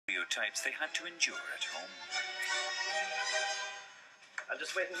stereotypes they had to endure at home. I'll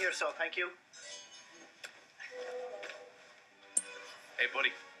just wait in here, so thank you. Hey,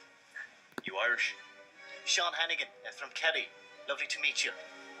 buddy. You Irish? Sean Hannigan from Kerry. Lovely to meet you.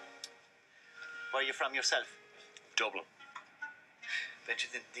 Where are you from yourself? Dublin. Bet you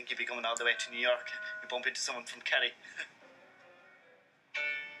didn't think you'd be going all the way to New York. You bump into someone from Kerry.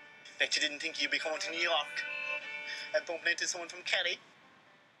 Bet you didn't think you'd be coming to New York and bumping into someone from Kerry.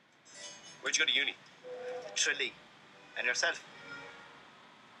 Where'd you go to uni? Tralee. And yourself?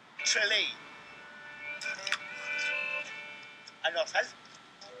 Tralee. And yourself?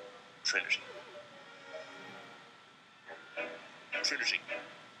 Trinity. Trinity.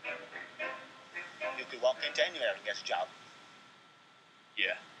 You could walk into anywhere and get a job.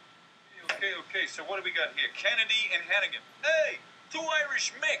 Yeah. Okay, so what do we got here? Kennedy and Hannigan. Hey, two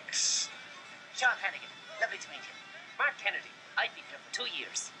Irish mix. Sean Hannigan, lovely to meet you. Mark Kennedy, I've been here for 2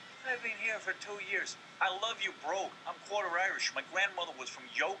 years. I've been here for 2 years. I love you, bro. I'm quarter Irish. My grandmother was from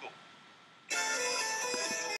Yogo.